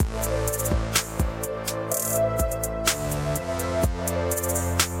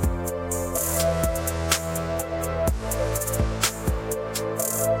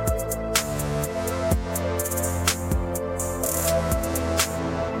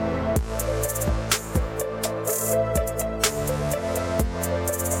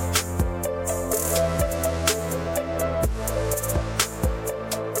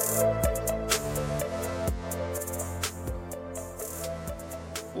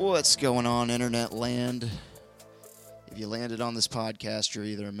What's going on, internet land? If you landed on this podcast, you're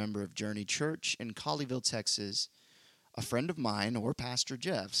either a member of Journey Church in Colleyville, Texas, a friend of mine or Pastor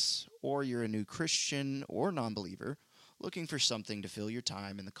Jeff's, or you're a new Christian or non-believer looking for something to fill your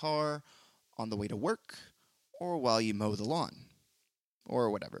time in the car, on the way to work, or while you mow the lawn, or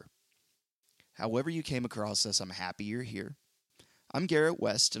whatever. However you came across us, I'm happy you're here. I'm Garrett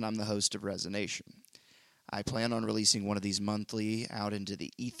West, and I'm the host of Resonation. I plan on releasing one of these monthly out into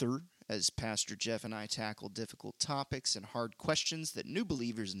the ether as Pastor Jeff and I tackle difficult topics and hard questions that new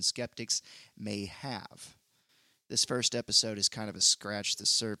believers and skeptics may have. This first episode is kind of a scratch the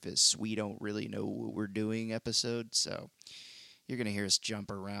surface, we don't really know what we're doing episode, so you're going to hear us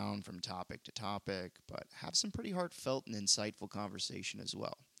jump around from topic to topic, but have some pretty heartfelt and insightful conversation as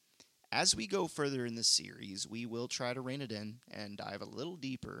well. As we go further in this series, we will try to rein it in and dive a little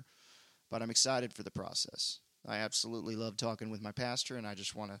deeper, but I'm excited for the process. I absolutely love talking with my pastor, and I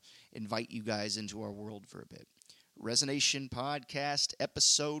just want to invite you guys into our world for a bit. Resonation Podcast,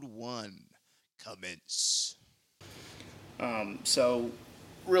 Episode 1. Commence. So,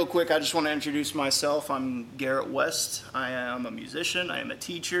 real quick, I just want to introduce myself. I'm Garrett West. I am a musician. I am a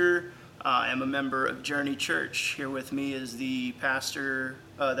teacher. I am a member of Journey Church. Here with me is the pastor,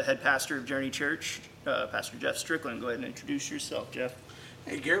 the head pastor of Journey Church, Pastor Jeff Strickland. Go ahead and introduce yourself, Jeff.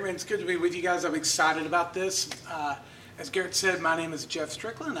 Hey, Garrett, man, it's good to be with you guys. I'm excited about this. As Garrett said, my name is Jeff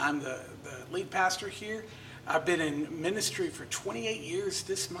Strickland. I'm the lead pastor here. I've been in ministry for 28 years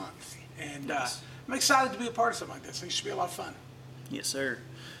this month, and nice. I'm excited to be a part of something like this. I think it should be a lot of fun. Yes, sir.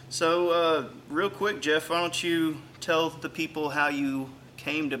 So, real quick, Jeff, why don't you tell the people how you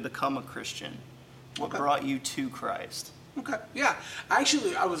came to become a Christian? What brought you to Christ? Okay, yeah. I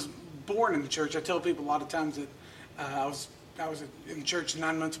was born in the church. I tell people a lot of times that I was in the church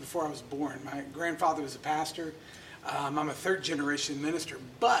 9 months before I was born. My grandfather was a pastor. I'm a third-generation minister.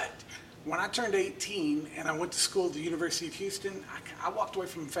 But when I turned 18 and I went to school at the University of Houston, I walked away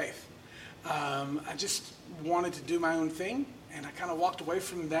from faith. I just wanted to do my own thing, and I kind of walked away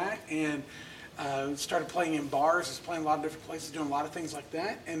from that and started playing in bars. I was playing a lot of different places, doing a lot of things like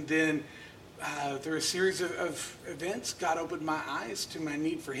that. And then through a series of events, God opened my eyes to my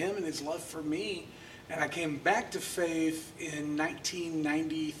need for Him and His love for me. And I came back to faith in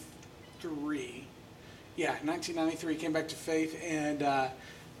 1993. Yeah, 1993, came back to faith and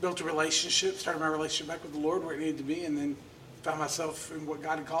built a relationship, started my relationship back with the Lord where it needed to be, and then found myself in what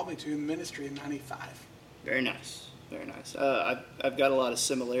God had called me to in ministry in 95. Very nice, very nice. I've got a lot of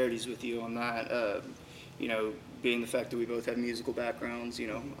similarities with you on that. Being the fact that we both have musical backgrounds,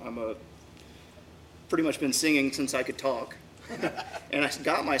 I'm pretty much been singing since I could talk. And I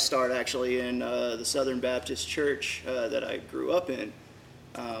got my start actually in the Southern Baptist Church that I grew up in.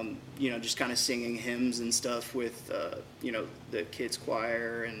 Just kind of singing hymns and stuff with the kids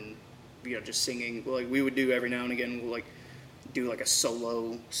choir and just singing. Like we would do every now and again. We'll do a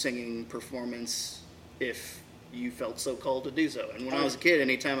solo singing performance if you felt so called to do so. And when I was a kid,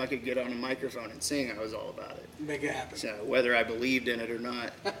 anytime I could get on a microphone and sing, I was all about it. Make it happen. So whether I believed in it or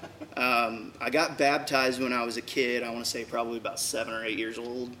not. I got baptized when I was a kid. I want to say probably about 7 or 8 years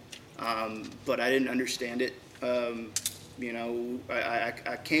old. But I didn't understand it. I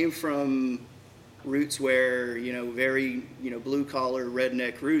came from roots where, very, blue collar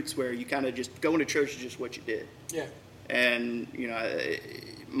redneck roots where you kind of just going to church is just what you did. Yeah. And,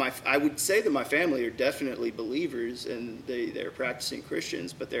 I would say that my family are definitely believers and they're practicing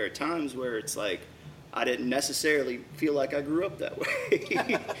Christians, but there are times where it's like I didn't necessarily feel like I grew up that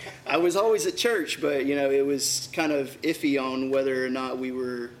way. I was always at church, but, it was kind of iffy on whether or not we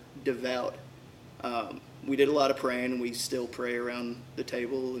were devout. We did a lot of praying, and we still pray around the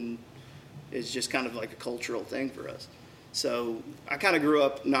table, and it's just kind of like a cultural thing for us. So I kind of grew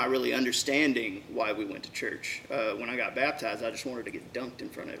up not really understanding why we went to church. When I got baptized, I just wanted to get dunked in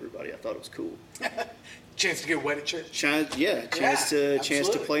front of everybody. I thought it was cool. Chance to get wet at church? Chance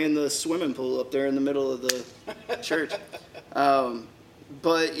to play in the swimming pool up there in the middle of the church.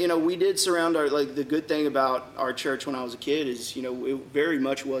 But, we did surround the good thing about our church when I was a kid is, it very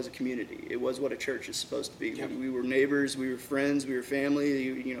much was a community. It was what a church is supposed to be. Yep. We were neighbors, we were friends, we were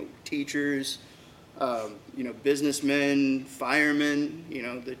family, teachers, businessmen, firemen,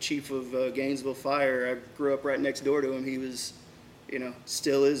 the chief of Gainesville Fire. I grew up right next door to him. He was,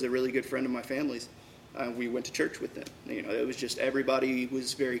 still is a really good friend of my family's. We went to church with them. It was just everybody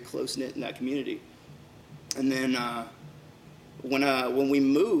was very close-knit in that community. And then when we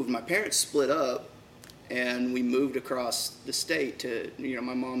moved, my parents split up, and we moved across the state to,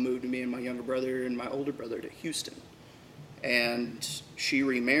 my mom moved me and my younger brother and my older brother to Houston. And she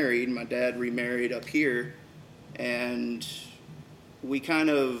remarried, my dad remarried up here, and we kind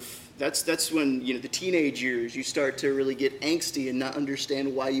of, that's when, the teenage years, you start to really get angsty and not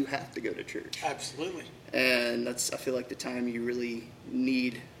understand why you have to go to church. Absolutely. And I feel like the time you really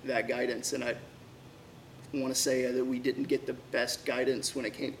need that guidance. And I want to say that we didn't get the best guidance when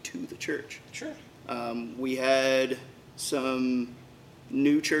it came to the church. Sure. We had some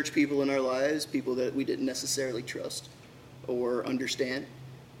new church people in our lives, people that we didn't necessarily trust or understand.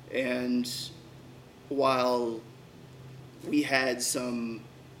 And while we had some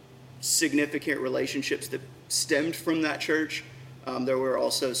significant relationships that stemmed from that church, there were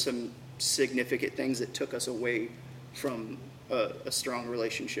also some significant things that took us away from a strong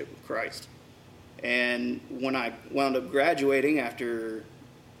relationship with Christ. And when I wound up graduating after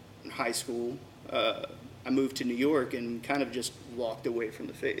high school, I moved to New York and kind of just walked away from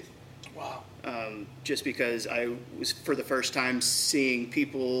the faith. Wow. Just because I was, for the first time, seeing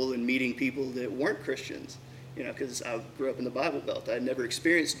people and meeting people that weren't Christians. Because I grew up in the Bible Belt. I'd never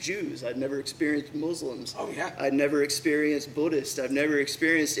experienced Jews. I'd never experienced Muslims. Oh, yeah. I'd never experienced Buddhists. I've never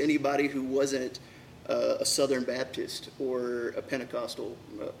experienced anybody who wasn't a Southern Baptist or a Pentecostal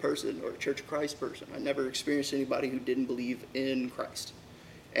person or a Church of Christ person. I never experienced anybody who didn't believe in Christ.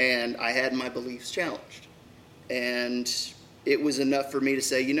 And I had my beliefs challenged. And it was enough for me to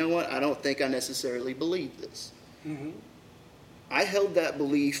say, you know what, I don't think I necessarily believe this. Mm-hmm. I held that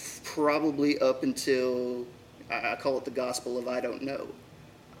belief probably up until, I call it the gospel of I don't know.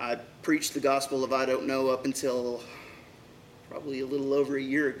 I preached the gospel of I don't know up until probably a little over a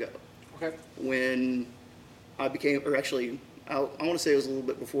year ago. Okay. When I became, or actually, I want to say it was a little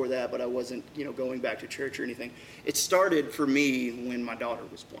bit before that, but I wasn't, going back to church or anything. It started for me when my daughter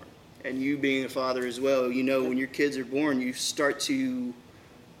was born. And you being a father as well, when your kids are born, you start to,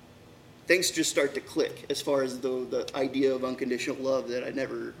 things just start to click as far as the idea of unconditional love that I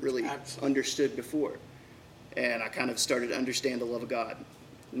never really understood before. And I kind of started to understand the love of God.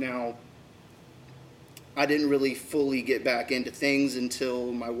 Now, I didn't really fully get back into things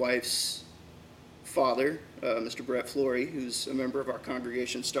until my wife's father, Mr. Brett Flory, who's a member of our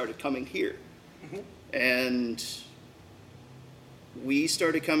congregation, started coming here. Mm-hmm. And we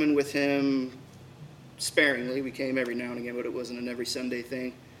started coming with him sparingly. We came every now and again, but it wasn't an every Sunday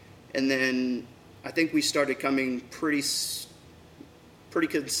thing. And then I think we started coming pretty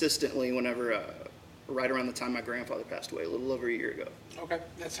consistently whenever, right around the time my grandfather passed away, a little over a year ago. Okay,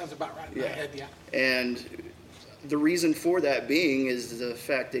 that sounds about right in my head, yeah. And the reason for that being is the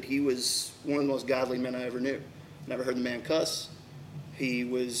fact that he was one of the most godly men I ever knew. Never heard the man cuss. He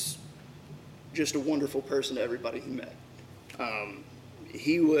was just a wonderful person to everybody he met.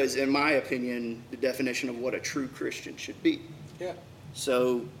 He was, in my opinion, the definition of what a true Christian should be. Yeah.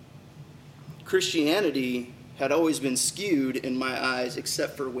 So Christianity had always been skewed in my eyes,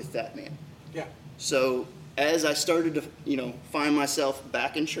 except for with that man. Yeah. So as I started to, find myself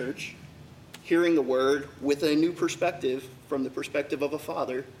back in church, hearing the word with a new perspective, from the perspective of a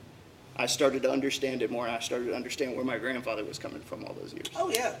father, I started to understand it more. I started to understand where my grandfather was coming from all those years. Oh,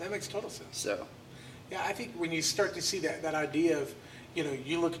 yeah, that makes total sense. So, yeah, I think when you start to see that idea of,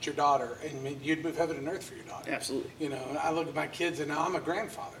 you look at your daughter, and you'd move heaven and earth for your daughter. Absolutely. And I look at my kids, and now I'm a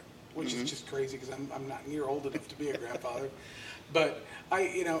grandfather, which is just crazy because I'm not near old enough to be a grandfather. But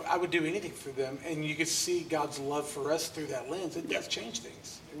I would do anything for them, and you could see God's love for us through that lens. It does change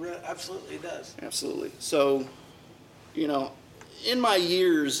things. It really, absolutely does. Absolutely. So, in my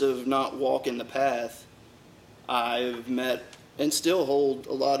years of not walking the path, I've met and still hold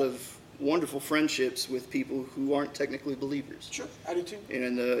a lot of wonderful friendships with people who aren't technically believers. Sure, I do too.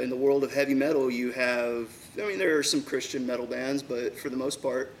 And in the world of heavy metal, you have, there are some Christian metal bands, but for the most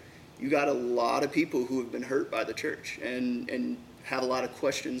part, you got a lot of people who have been hurt by the church and have a lot of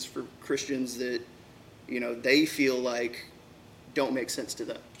questions for Christians that, they feel like don't make sense to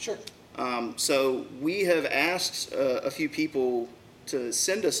them. Sure. So we have asked a few people to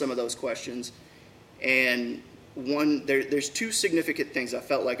send us some of those questions, and there's two significant things I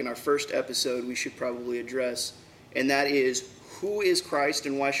felt like in our first episode we should probably address, and that is, who is Christ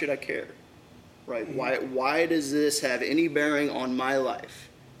and why should I care? Right? Mm-hmm. Why does this have any bearing on my life?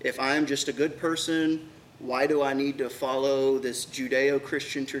 If I'm just a good person, why do I need to follow this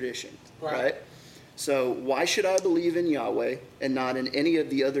Judeo-Christian tradition? Right? So why should I believe in Yahweh and not in any of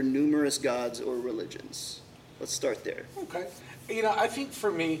the other numerous gods or religions? Let's start there. Okay. I think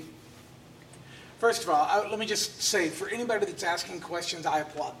for me, first of all, let me just say, for anybody that's asking questions, I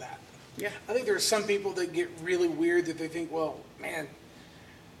applaud that. Yeah. I think there are some people that get really weird that they think, well, man,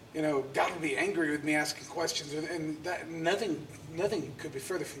 God would be angry with me asking questions, and that nothing could be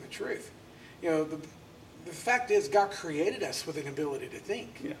further from the truth. The fact is, God created us with an ability to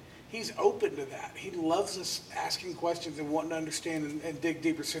think. Yeah. He's open to that. He loves us asking questions and wanting to understand and dig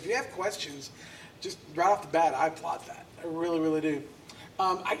deeper. So if you have questions, just right off the bat, I applaud that. I really, really do.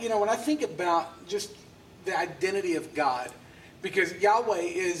 When I think about just the identity of God, because Yahweh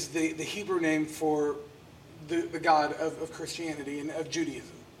is the Hebrew name for the God of Christianity and of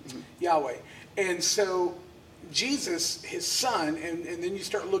Judaism, Yahweh. And so Jesus, his son, and then you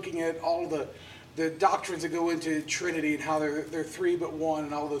start looking at all the doctrines that go into Trinity and how they're three but one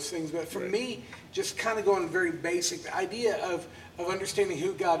and all those things. But for me, just kind of going very basic, the idea of understanding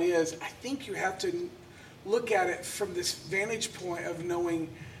who God is, I think you have to look at it from this vantage point of knowing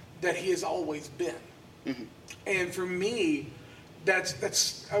that he has always been. Mm-hmm. And for me, that's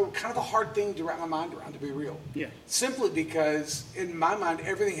kind of a hard thing to wrap my mind around, to be real. Yeah. Simply because, in my mind,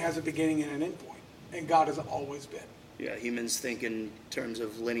 everything has a beginning and an end point, and God has always been. Yeah, humans think in terms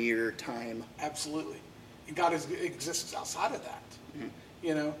of linear time. Absolutely. And God exists outside of that.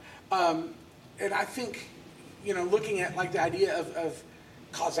 Mm-hmm. And I think, looking at like the idea of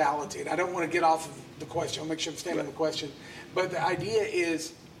causality, and I don't want to get off of the question, I'll make sure I'm staying on the question, but the idea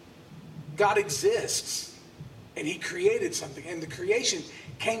is God exists and he created something, and the creation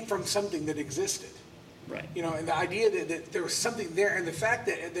came from something that existed. Right. And the idea that there was something there, and the fact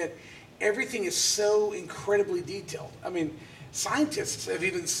that everything is so incredibly detailed. I mean, scientists have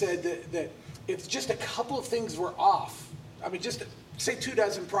even said that if just a couple of things were off, I mean, just say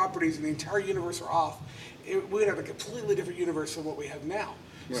 24 properties in the entire universe are off, we'd have a completely different universe than what we have now.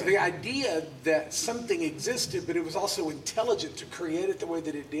 Right. So the idea that something existed, but it was also intelligent to create it the way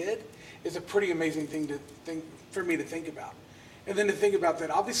that it did, is a pretty amazing thing for me to think about. And then to think about that,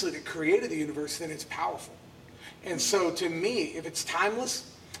 obviously, that created the universe, then it's powerful. And so to me, if it's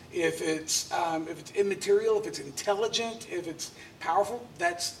timeless, if it's immaterial, if it's intelligent, if it's powerful,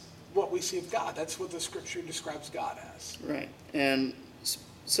 that's what we see of God. That's what the scripture describes God as. Right. And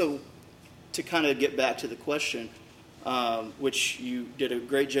so to kind of get back to the question, which you did a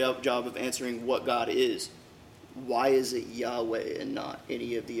great job of answering what God is, why is it Yahweh and not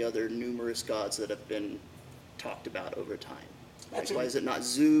any of the other numerous gods that have been talked about over time? Like, why is it not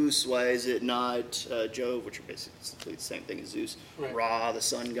Zeus? Why is it not Jove, which are basically the same thing as Zeus? Right. Ra, the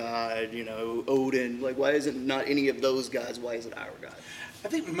sun god, Odin. Like, why is it not any of those gods? Why is it our God? I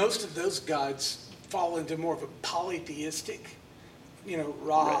think most of those gods fall into more of a polytheistic,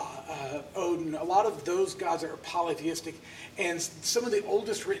 Ra, right. Odin. A lot of those gods are polytheistic. And some of the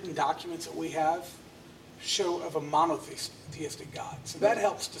oldest written documents that we have show of a monotheistic God. So that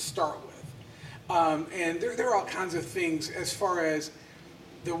helps to start with. And there are all kinds of things as far as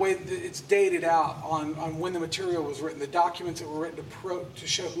the way that it's dated out on when the material was written, the documents that were written to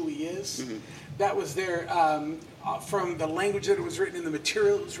show who he is. Mm-hmm. That was there from the language that it was written and the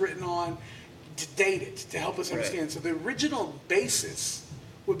material it was written on to date it, to help us understand. Right. So the original basis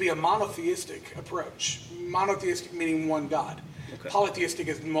would be a monotheistic approach. Monotheistic meaning one God. Okay. Polytheistic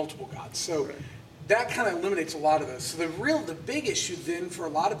is multiple gods. So that kind of eliminates a lot of those. So the big issue then for a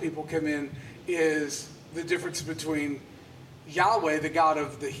lot of people come in is the difference between Yahweh, the God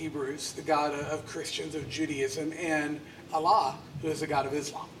of the Hebrews, the God of Christians, of Judaism, and Allah, who is the God of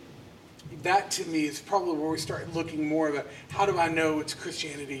Islam. That to me is probably where we start looking more about how do I know it's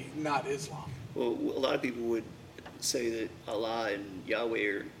Christianity, not Islam. Well, a lot of people would say that Allah and Yahweh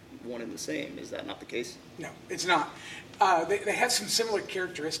are one and the same. Is that not the case? No, it's not. They have some similar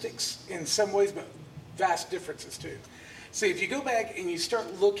characteristics in some ways, but vast differences too. So if you go back and you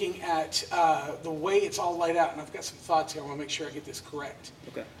start looking at the way it's all laid out, and I've got some thoughts here, I want to make sure I get this correct.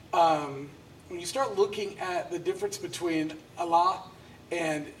 Okay. When you start looking at the difference between Allah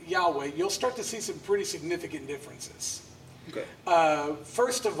and Yahweh, you'll start to see some pretty significant differences. Okay.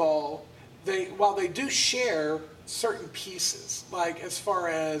 First of all, while they do share certain pieces, like as far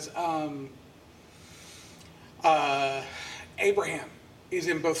as Abraham is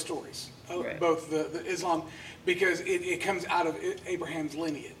in both stories, both the Islam, because it comes out of Abraham's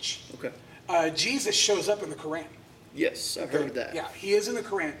lineage. Okay. Jesus shows up in the Quran. Yes, I've heard that. Yeah, he is in the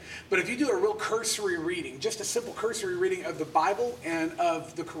Quran. But if you do a real cursory reading, just a simple cursory reading of the Bible and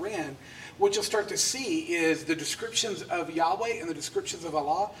of the Quran, what you'll start to see is the descriptions of Yahweh and the descriptions of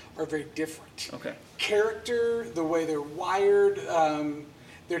Allah are very different. Okay. Character, the way they're wired,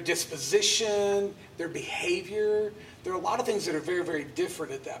 their disposition, their behavior, there are a lot of things that are very, very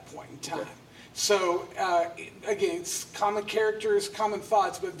different at that point in time. Okay. So, again, it's common characters, common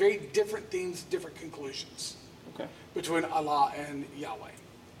thoughts, but very different themes, different conclusions. Okay. Between Allah and Yahweh.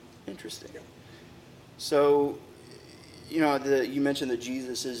 Interesting. Yeah. So, you mentioned that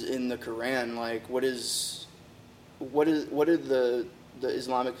Jesus is in the Quran. Like, what do the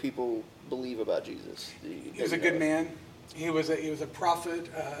Islamic people believe about Jesus? He was a good man. He was a prophet,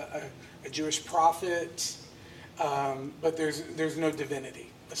 a Jewish prophet, but there's no divinity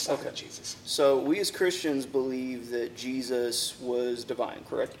aside of Jesus. So we as Christians believe that Jesus was divine,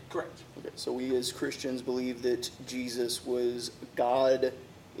 correct? Correct. Okay. So we as Christians believe that Jesus was God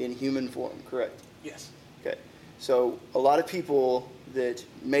in human form, correct? Yes. Okay. So a lot of people that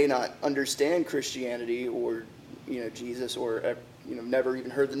may not understand Christianity or Jesus or never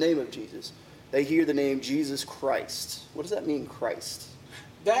even heard the name of Jesus, they hear the name Jesus Christ. What does that mean, Christ?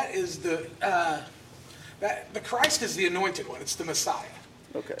 That is the Christ is the anointed one. It's the Messiah.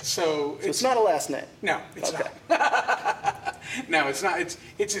 Okay. So it's not a last name. No, it's not. No, it's not.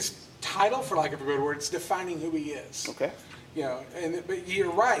 It's his title, for lack of a good word. It's defining who he is. Okay. But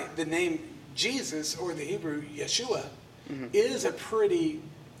you're right. The name Jesus, or the Hebrew Yeshua, is a pretty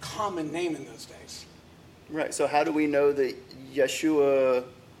common name in those days. Right. So how do we know that Yeshua,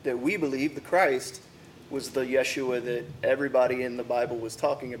 that we believe, the Christ, was the Yeshua that everybody in the Bible was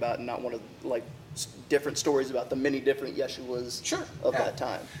talking about, and not one of different stories about the many different Yeshuas of that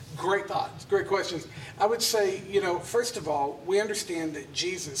time? Great thoughts, great questions. I would say, first of all, we understand that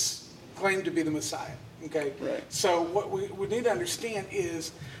Jesus claimed to be the Messiah. Okay. Right. So what we need to understand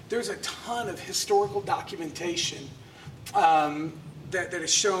is there's a ton of historical documentation that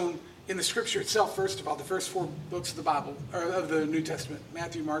is shown in the Scripture itself. First of all, the first 4 books of the Bible, or of the New Testament: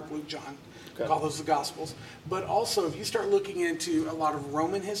 Matthew, Mark, Luke, John. Okay. Call those the Gospels. But also, if you start looking into a lot of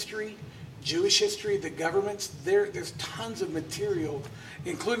Roman history, Jewish history, the governments, there's tons of material,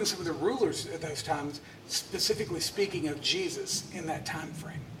 including some of the rulers at those times, specifically speaking of Jesus in that time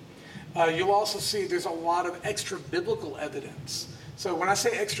frame. You'll also see there's a lot of extra biblical evidence. So when I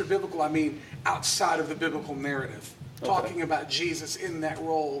say extra biblical, I mean outside of the biblical narrative, talking about Jesus in that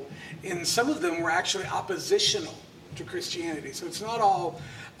role. And some of them were actually oppositional to Christianity. So it's not all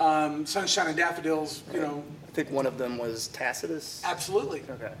sunshine and daffodils, I think one of them was Tacitus. Absolutely.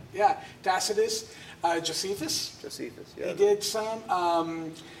 Okay. Yeah, Tacitus, Josephus. Yeah. He did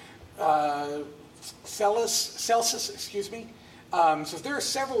some. Celsus, excuse me. So there are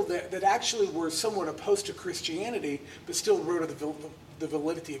several that actually were somewhat opposed to Christianity, but still wrote of the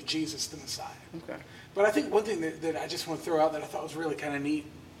validity of Jesus, the Messiah. Okay. But I think one thing that I just want to throw out that I thought was really kind of neat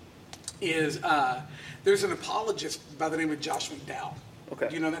is there's an apologist by the name of Josh McDowell. Okay.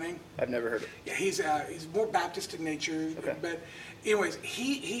 Do you know that name? I've never heard of it. Yeah, he's more Baptist in nature. Okay. But anyways,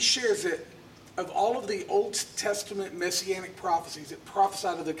 he shares that of all of the Old Testament messianic prophecies that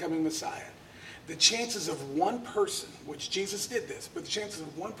prophesied of the coming Messiah, the chances of one person, which Jesus did this, but the chances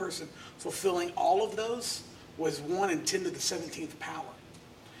of one person fulfilling all of those was 1 in 10 to the 17th power.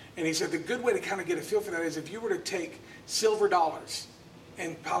 And he said the good way to kind of get a feel for that is if you were to take silver dollars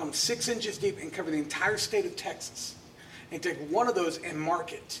and pile them 6 inches deep and cover the entire state of Texas, and take one of those and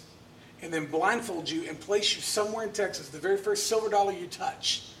mark it, and then blindfold you and place you somewhere in Texas, the very first silver dollar you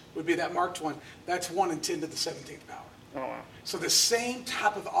touch would be that marked one. That's 1 in 10 to the 17th power. Oh, wow. So the same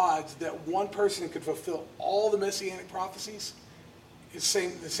type of odds that one person could fulfill all the messianic prophecies is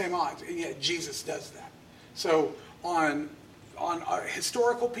the same odds, and yet Jesus does that. So on our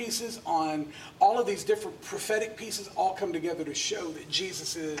historical pieces, on all of these different prophetic pieces, all come together to show that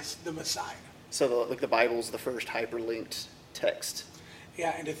Jesus is the Messiah. So the Bible's the first hyperlinked text.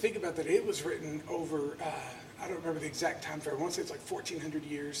 Yeah, and to think about that, it was written over, I don't remember the exact time frame. I want to say it's like 1,400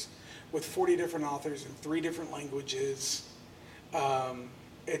 years with 40 different authors in 3 different languages. And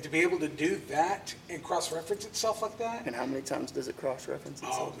to be able to do that and cross-reference itself like that. And how many times does it cross-reference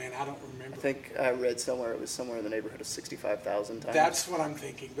itself? Oh, man, I don't remember. I think I read somewhere it was somewhere in the neighborhood of 65,000 times. That's what I'm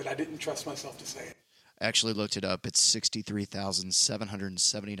thinking, but I didn't trust myself to say it. I actually looked it up. It's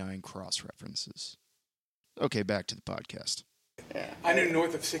 63,779 cross-references. Okay, back to the podcast. Yeah, I knew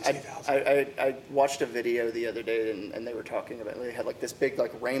north of 60,000. I watched a video the other day, and they were talking about, they had like this big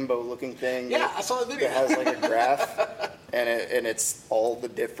like rainbow-looking thing. Yeah, I saw the video. It has like a graph, and it's all the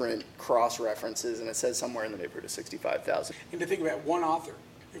different cross-references, and it says somewhere in the neighborhood of 65,000. And to think about one author.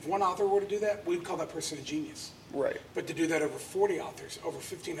 If one author were to do that, we'd call that person a genius. Right. But to do that over 40 authors, over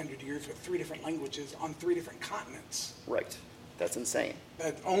 1,500 years with 3 different languages on 3 different continents. Right. That's insane.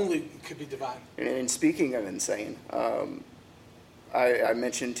 That only could be divine. And speaking of insane, I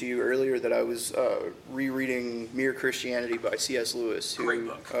mentioned to you earlier that I was rereading Mere Christianity by C.S. Lewis. Great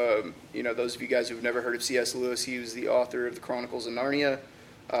book. Those of you guys who've never heard of C.S. Lewis, he was the author of the Chronicles of Narnia,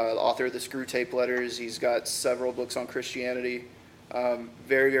 the author of the Screw Tape Letters. He's got several books on Christianity.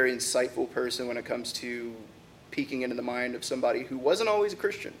 Very, very insightful person when it comes to peeking into the mind of somebody who wasn't always a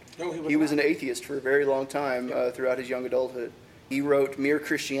Christian. No, he was an atheist for a very long time throughout his young adulthood. He wrote Mere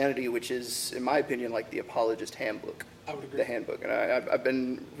Christianity, which is, in my opinion, like the apologist handbook. I would agree. The handbook. And I've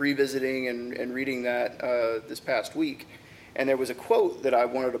been revisiting and reading that this past week. And there was a quote that I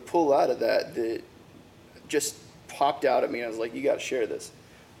wanted to pull out of that just popped out at me. I was like, you got to share this.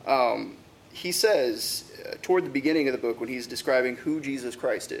 He says, toward the beginning of the book, when he's describing who Jesus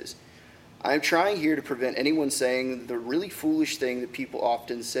Christ is, I am trying here to prevent anyone saying the really foolish thing that people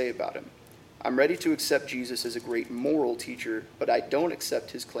often say about him. I'm ready to accept Jesus as a great moral teacher, but I don't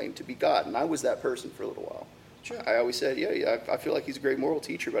accept his claim to be God. And I was that person for a little while. Sure. I always said, I feel like he's a great moral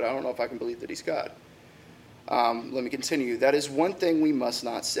teacher, but I don't know if I can believe that he's God. Let me continue. That is one thing we must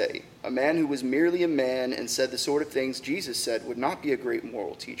not say. A man who was merely a man and said the sort of things Jesus said would not be a great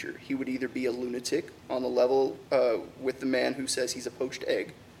moral teacher. He would either be a lunatic on the level with the man who says he's a poached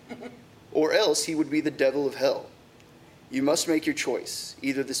egg, or else he would be the devil of hell. You must make your choice.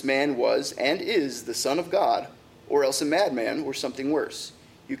 Either this man was and is the Son of God, or else a madman or something worse.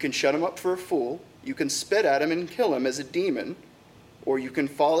 You can shut him up for a fool, you can spit at him and kill him as a demon, or you can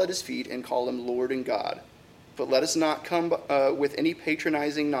fall at his feet and call him Lord and God. But let us not come with any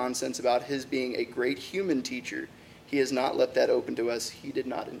patronizing nonsense about his being a great human teacher. He has not left that open to us. He did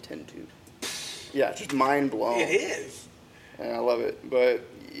not intend to. Yeah, just mind blown. It is. And I love it. But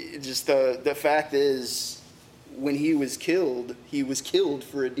just the fact is, when he was killed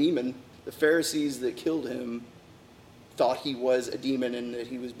for a demon. The Pharisees that killed him thought he was a demon and that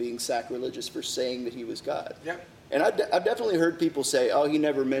he was being sacrilegious for saying that he was God. Yep. And I've definitely heard people say, oh, he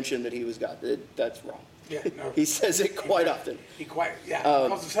never mentioned that he was God. That's wrong. Yeah, no. He says it quite often. He calls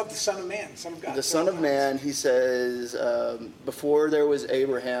himself the Son of Man, Son of God. The Son of Man, he says, before there was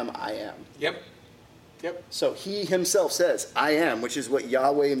Abraham, I am. Yep. So he himself says, I am, which is what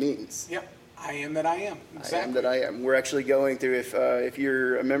Yahweh means. Yep. I am that I am. Exactly. I am that I am. We're actually going through, if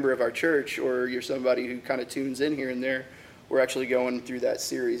you're a member of our church or you're somebody who kind of tunes in here and there, we're actually going through that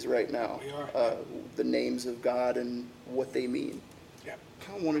series right now. We are. The names of God and what they mean. Yep. I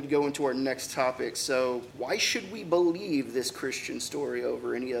kind of wanted to go into our next topic. So why should we believe this Christian story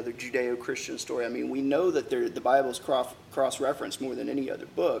over any other Judeo-Christian story? I mean, we know that the Bible's cross-referenced more than any other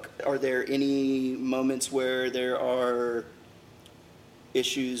book. Are there any moments where there are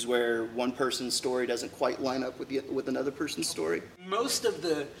issues where one person's story doesn't quite line up with another person's story? Most of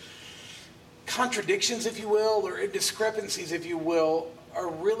the contradictions, if you will, or discrepancies, if you will, are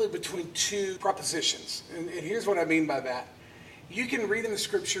really between two propositions. And here's what I mean by that. You can read in the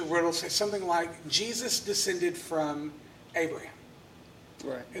scripture where it'll say something like, Jesus descended from Abraham.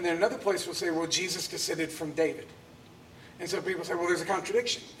 Right. And then another place will say, well, Jesus descended from David. And so people say, well, there's a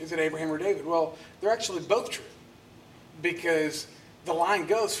contradiction. Is it Abraham or David? Well, they're actually both true. Because the line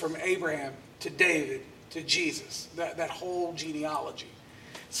goes from Abraham to David to Jesus, that whole genealogy.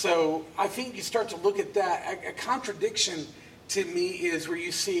 So I think you start to look at that. A contradiction to me is where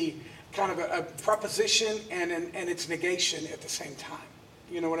you see kind of a proposition and its negation at the same time.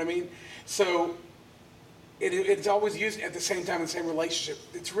 You know what I mean? So it's always used at the same time in the same relationship.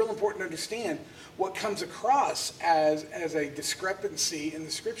 It's real important to understand what comes across as a discrepancy in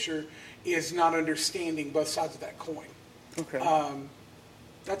the scripture is not understanding both sides of that coin. Okay.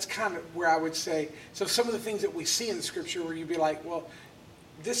 That's kind of where I would say, so some of the things that we see in the scripture where you'd be like, well,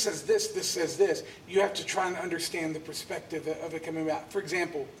 this says this says this, you have to try and understand the perspective of it coming about. For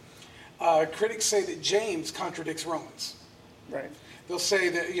example, critics say that James contradicts Romans. Right. They'll say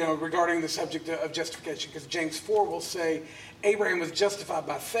that, regarding the subject of justification, because James 4 will say Abraham was justified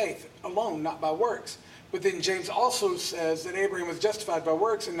by faith alone, not by works. But then James also says that Abraham was justified by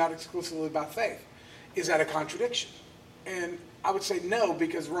works and not exclusively by faith. Is that a contradiction? And I would say no,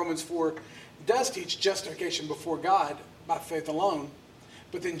 because Romans 4 does teach justification before God by faith alone.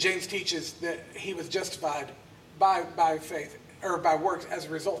 But then James teaches that he was justified by faith, or by works as a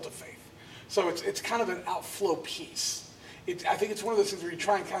result of faith. So it's kind of an outflow piece. I think it's one of those things where you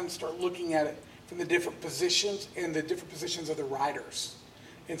try and kind of start looking at it from the different positions and the different positions of the writers,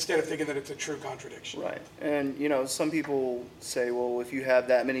 instead of thinking that it's a true contradiction. Right. And, some people say, well, if you have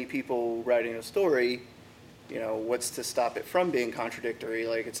that many people writing a story, what's to stop it from being contradictory?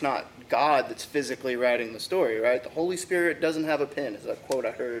 Like, it's not God that's physically writing the story, right? The Holy Spirit doesn't have a pen, is a quote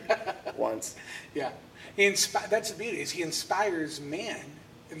I heard once. Yeah. That's the beauty, is he inspires man.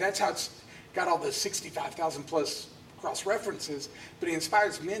 And that's how it's got all the 65,000 plus cross-references, but he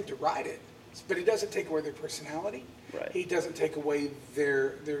inspires men to write it. But he doesn't take away their personality. Right. He doesn't take away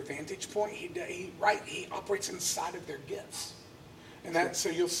their vantage point. He operates inside of their gifts. And so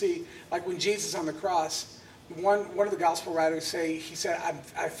you'll see, like when Jesus is on the cross, one of the gospel writers he said,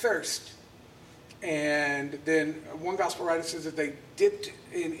 I thirst. And then one gospel writer says that they dipped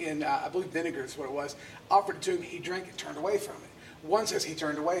in I believe vinegar is what it was, offered it to him, he drank it, turned away from it. One says he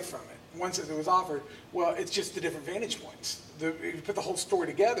turned away from it. One says it was offered. Well, it's just the different vantage points. If you put the whole story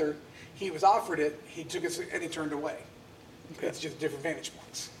together, he was offered it, he took it, and he turned away. Okay. It's just different vantage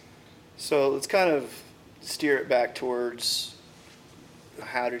points. So let's kind of steer it back towards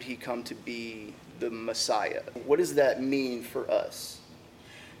how did he come to be the Messiah? What does that mean for us?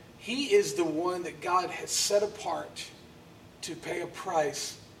 He is the one that God has set apart to pay a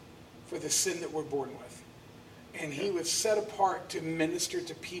price for the sin that we're born with. And he was set apart to minister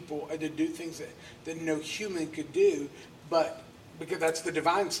to people and to do things that no human could do, but because that's the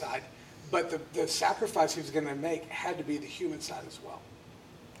divine side. But the sacrifice he was going to make had to be the human side as well.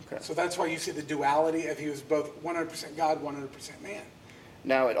 Okay. So that's why you see the duality of he was both 100% God, 100% man.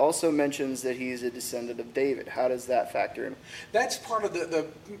 Now, it also mentions that he's a descendant of David. How does that factor in? That's part of the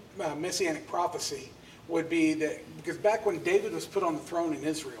messianic prophecy would be that, because back when David was put on the throne in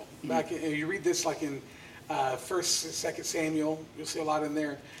Israel, you read this like in 1st and 2nd Samuel, you'll see a lot in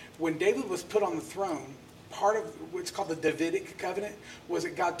there. When David was put on the throne, part of what's called the Davidic covenant was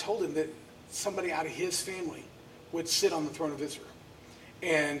that God told him that somebody out of his family would sit on the throne of Israel.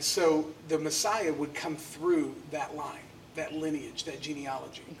 And so the Messiah would come through that line, that lineage, that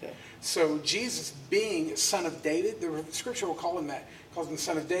genealogy. Okay. So Jesus being a son of David, the scripture will call him that. It calls him the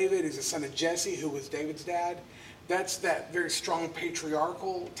son of David. He's the son of Jesse, who was David's dad. That's that very strong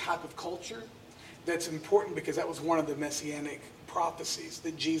patriarchal type of culture that's important because that was one of the messianic prophecies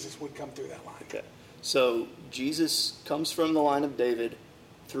that Jesus would come through that line. Okay. So Jesus comes from the line of David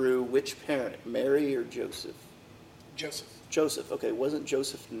through which parent, Mary or Joseph? Joseph. Joseph. Okay, wasn't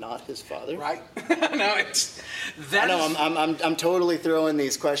Joseph not his father? Right? No, it's that. I know. I'm totally throwing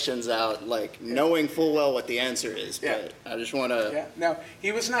these questions out, like knowing full well what the answer is, but I just want to. Yeah. No,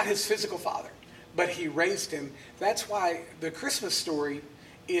 he was not his physical father, but he raised him. That's why the Christmas story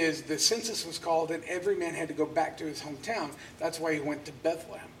is the census was called, and every man had to go back to his hometown. That's why he went to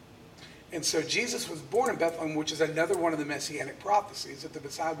Bethlehem. And so Jesus was born in Bethlehem, which is another one of the messianic prophecies that the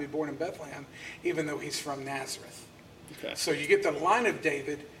Messiah would be born in Bethlehem, even though he's from Nazareth. Okay. So you get the line of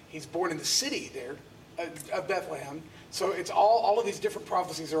David. He's born in the city there of Bethlehem. So it's all of these different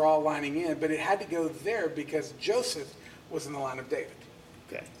prophecies are all lining in, but it had to go there because Joseph was in the line of David.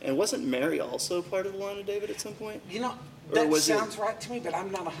 Okay. And wasn't Mary also part of the line of David at some point? You know, that sounds right to me, but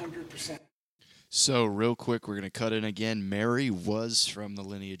I'm not 100%. So real quick, we're going to cut in again. Mary was from the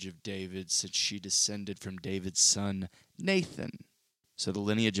lineage of David since she descended from David's son, Nathan. So the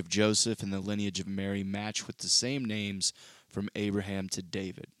lineage of Joseph and the lineage of Mary match with the same names from Abraham to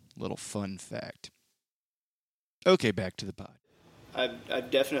David. Little fun fact. Okay, back to the pod.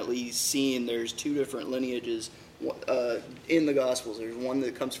 I've definitely seen there's two different lineages in the Gospels. There's one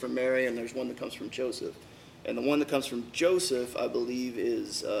that comes from Mary and there's one that comes from Joseph. And the one that comes from Joseph, I believe,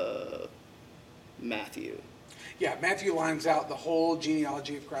 is Matthew. Yeah, Matthew lines out the whole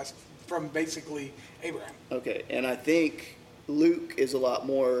genealogy of Christ from basically Abraham. Okay, and I think Luke is a lot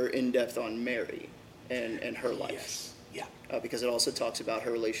more in-depth on Mary and her life. Yes, yeah. Because it also talks about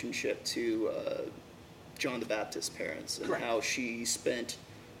her relationship to John the Baptist's parents and Correct. how she spent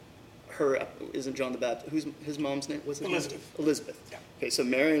isn't John the Baptist, who's his mom's name? Was it Elizabeth. Elizabeth. Yeah. Okay, so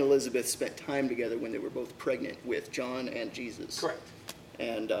Mary and Elizabeth spent time together when they were both pregnant with John and Jesus. Correct.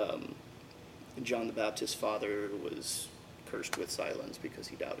 And John the Baptist's father was cursed with silence because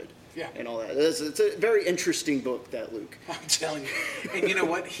he doubted. Yeah. And all that. It's a very interesting book, that Luke. I'm telling you. And you know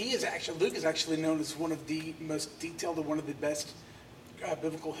what? Luke is actually known as one of the most detailed and one of the best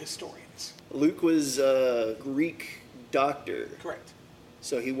biblical historians. Luke was a Greek doctor. Correct.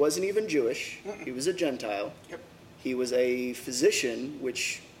 So he wasn't even Jewish. Mm-mm. He was a Gentile. Yep. He was a physician,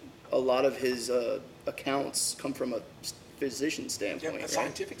 which a lot of his accounts come from a physician standpoint. Yep, a right?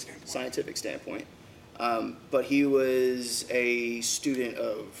 scientific standpoint. Scientific standpoint. But he was a student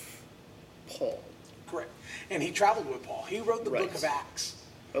of Paul. Correct. And he traveled with Paul. He wrote the Right. book of Acts.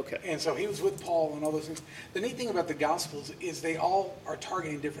 Okay. And so he was with Paul and all those things. The neat thing about the Gospels is they all are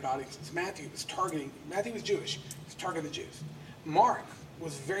targeting different audiences. Matthew was Jewish. He was targeting the Jews. Mark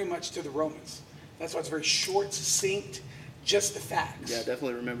was very much to the Romans. That's why it's very short, succinct, just the facts. Yeah, I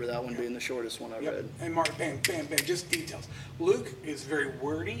definitely remember that one being the shortest one I read. And Mark, bam, bam, bam, just details. Luke is very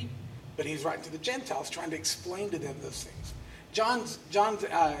wordy, but he's writing to the Gentiles, trying to explain to them those things. John's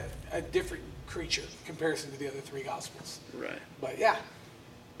a different creature in comparison to the other three Gospels. Right. But yeah.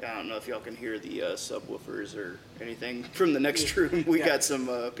 Yeah, I don't know if y'all can hear the subwoofers or anything from the next room. We got some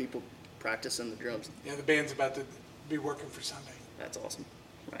people practicing the drums. Yeah, the band's about to be working for Sunday. That's awesome.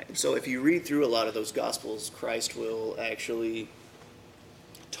 Right. So if you read through a lot of those Gospels, Christ will actually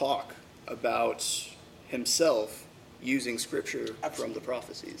talk about himself using Scripture from the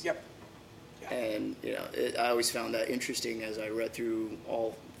prophecies. Yep. Yeah. And I always found that interesting as I read through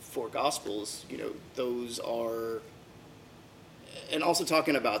all four Gospels. Those are and also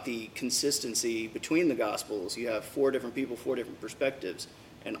talking about the consistency between the Gospels, you have 4 different people, 4 different perspectives,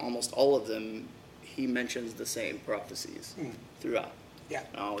 and almost all of them, he mentions the same prophecies throughout. Yeah.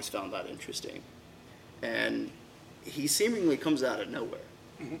 I always found that interesting. And he seemingly comes out of nowhere.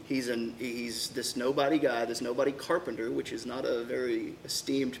 He's this nobody guy, this nobody carpenter, which is not a very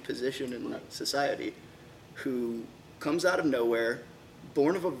esteemed position in society, who comes out of nowhere,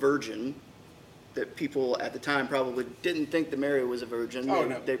 born of a virgin, that people at the time probably didn't think that Mary was a virgin.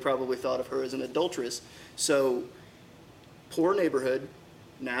 They probably thought of her as an adulteress. So, poor neighborhood.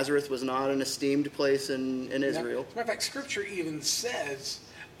 Nazareth was not an esteemed place in Israel. As a matter of fact, Scripture even says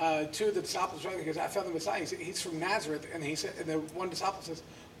to the disciples, right, because I found the Messiah, he's from Nazareth, and he said, and the one disciple says,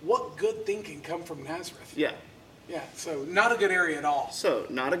 "What good thing can come from Nazareth?" Yeah. Yeah. So not a good area at all. So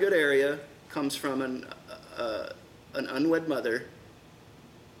not a good area. Comes from an unwed mother,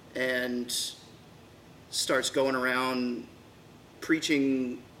 and starts going around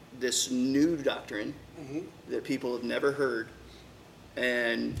preaching this new doctrine that people have never heard,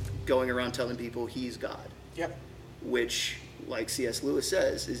 and going around telling people he's God. Yep. Which, like C.S. Lewis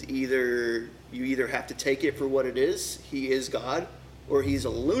says, is you either have to take it for what it is, he is God, or he's a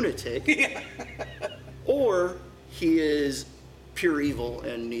lunatic, or he is pure evil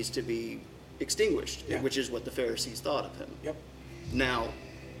and needs to be extinguished, which is what the Pharisees thought of him. Yep. Now,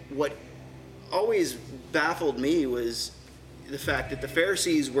 what always baffled me was the fact that the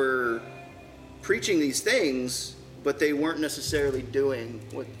Pharisees were preaching these things, but they weren't necessarily doing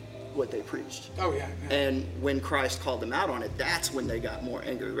what they preached. Oh, yeah. And when Christ called them out on it, that's when they got more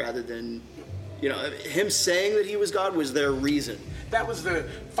angry, rather than, him saying that he was God was their reason. That was the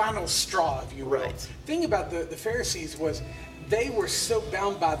final straw, if you will. Right. The thing about the Pharisees was they were so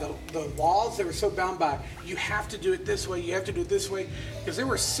bound by the laws. They were so bound by, you have to do it this way, you have to do it this way. Because there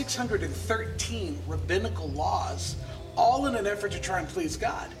were 613 rabbinical laws, all in an effort to try and please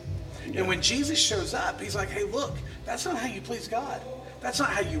God. Yeah. And when Jesus shows up, he's like, hey, look, that's not how you please God. That's not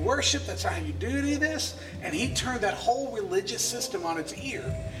how you worship. That's not how you do any of this. And he turned that whole religious system on its ear.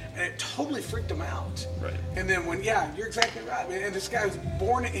 And it totally freaked him out. Right. And then you're exactly right. And this guy was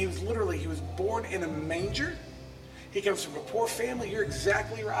born born in a manger. He comes from a poor family. You're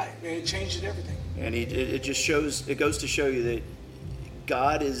exactly right. And it changed everything. And it goes to show you that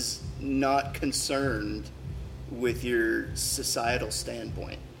God is not concerned with your societal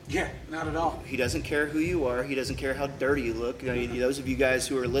standpoint. Yeah, not at all. He doesn't care who you are. He doesn't care how dirty you look. Those of you guys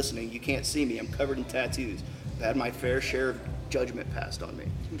who are listening, you can't see me. I'm covered in tattoos. I've had my fair share of judgment passed on me.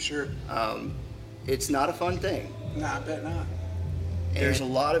 I'm sure. It's not a fun thing. Nah, I bet not. There's a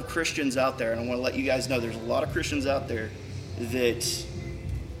lot of Christians out there, and I want to let you guys know there's a lot of Christians out there that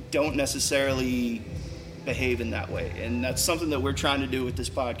don't necessarily behave in that way. And that's something that we're trying to do with this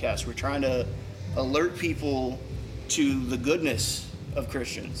podcast. We're trying to alert people to the goodness of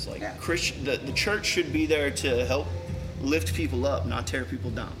Christians. The church should be there to help lift people up, not tear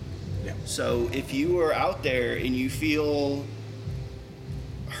people down. Yeah. So if you are out there and you feel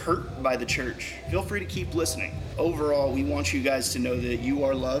hurt by the church, feel free to keep listening. Overall, we want you guys to know that you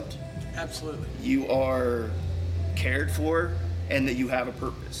are loved. Absolutely. You are cared for, and that you have a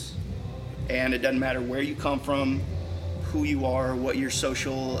purpose. And it doesn't matter where you come from, who you are, what your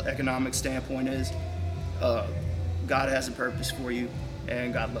social, economic standpoint is. God has a purpose for you,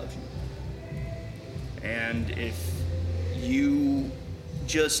 and God loves you. And if you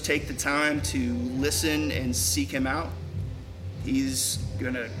just take the time to listen and seek him out, he's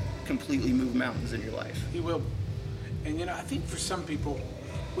going to completely move mountains in your life. He will. And, I think for some people,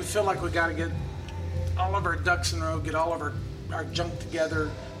 we feel like we got to get all of our ducks in a row, get all of our junk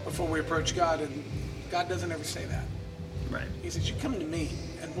together before we approach God. And God doesn't ever say that. Right. He says, you come to me,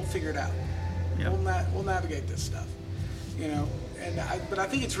 and we'll figure it out. Yep. We'll navigate this stuff. But I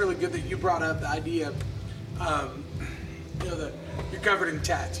think it's really good that you brought up the idea of, that you're covered in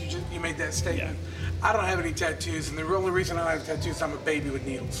tats. You made that statement. Yeah. I don't have any tattoos, and the only reason I don't have tattoos is I'm a baby with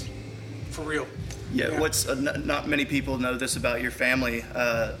needles. For real. Yeah. What's not many people know this about your family.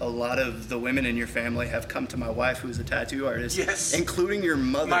 A lot of the women in your family have come to my wife, who's a tattoo artist. Yes. Including your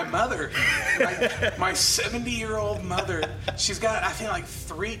mother. My mother. my 70-year-old mother. She's got, I think, like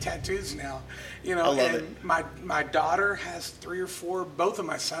 3 tattoos now. I love it. My daughter has 3 or 4. Both of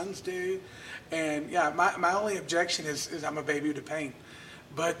my sons do. And my only objection is I'm a baby with a pain.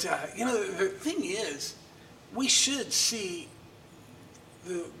 But the thing is, we should see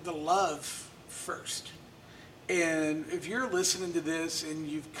the love first. And if you're listening to this and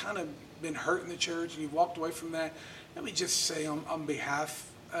you've kind of been hurt in the church and you've walked away from that, let me just say on behalf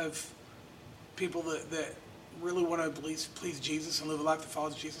of people that really want to please Jesus and live a life that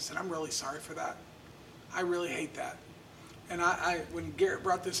follows Jesus, and I'm really sorry for that. I really hate that. And when Garrett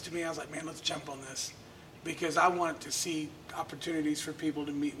brought this to me, I was like, man, let's jump on this, because I wanted to see opportunities for people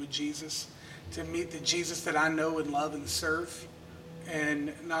to meet with Jesus, to meet the Jesus that I know and love and serve,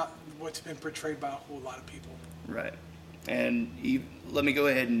 and not what's been portrayed by a whole lot of people. Right. And let me go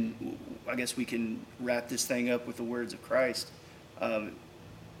ahead and I guess we can wrap this thing up with the words of Christ.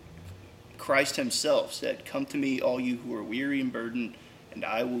 Christ himself said, "Come to me, all you who are weary and burdened, and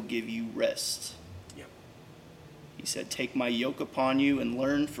I will give you rest." Yep. He said, "Take my yoke upon you and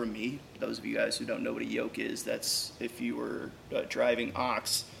learn from me." Those of you guys who don't know what a yoke is, that's if you were driving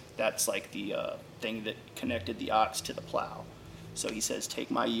ox, that's like the thing that connected the ox to the plow. So he says, "Take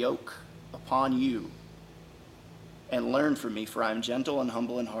my yoke upon you and learn from me, for I am gentle and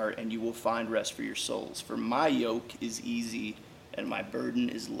humble in heart, and you will find rest for your souls. For my yoke is easy and my burden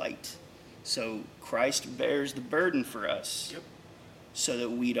is light." So Christ bears the burden for us. Yep. So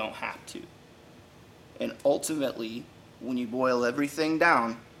that we don't have to. And ultimately, when you boil everything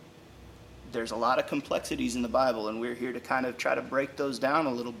down, there's a lot of complexities in the Bible, and we're here to kind of try to break those down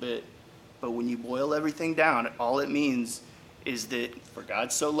a little bit. But when you boil everything down, all it means is that for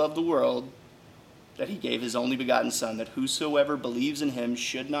God so loved the world that he gave his only begotten Son, that whosoever believes in him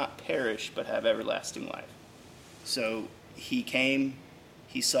should not perish but have everlasting life. So he came,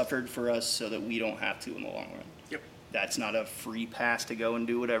 he suffered for us so that we don't have to in the long run. Yep. That's not a free pass to go and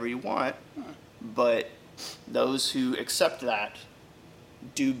do whatever you want, but those who accept that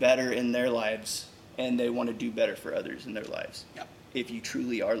do better in their lives, and they want to do better for others in their lives. Yep. If you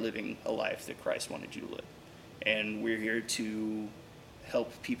truly are living a life that Christ wanted you to live. And we're here to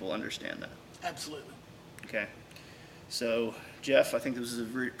help people understand that. Absolutely. Okay. So, Jeff, I think this was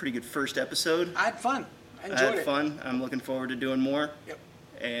a pretty good first episode. I had fun. I enjoyed had it. fun. I'm looking forward to doing more. Yep.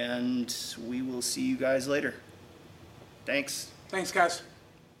 And we will see you guys later. Thanks. Thanks, guys.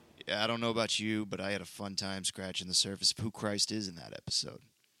 Yeah, I don't know about you, but I had a fun time scratching the surface of who Christ is in that episode.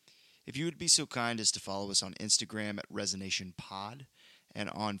 If you would be so kind as to follow us on Instagram at Resonation Pod and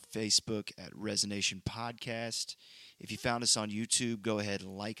on Facebook at Resonation Podcast. If you found us on YouTube, go ahead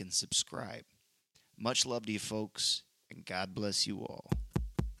and like and subscribe. Much love to you folks, and God bless you all.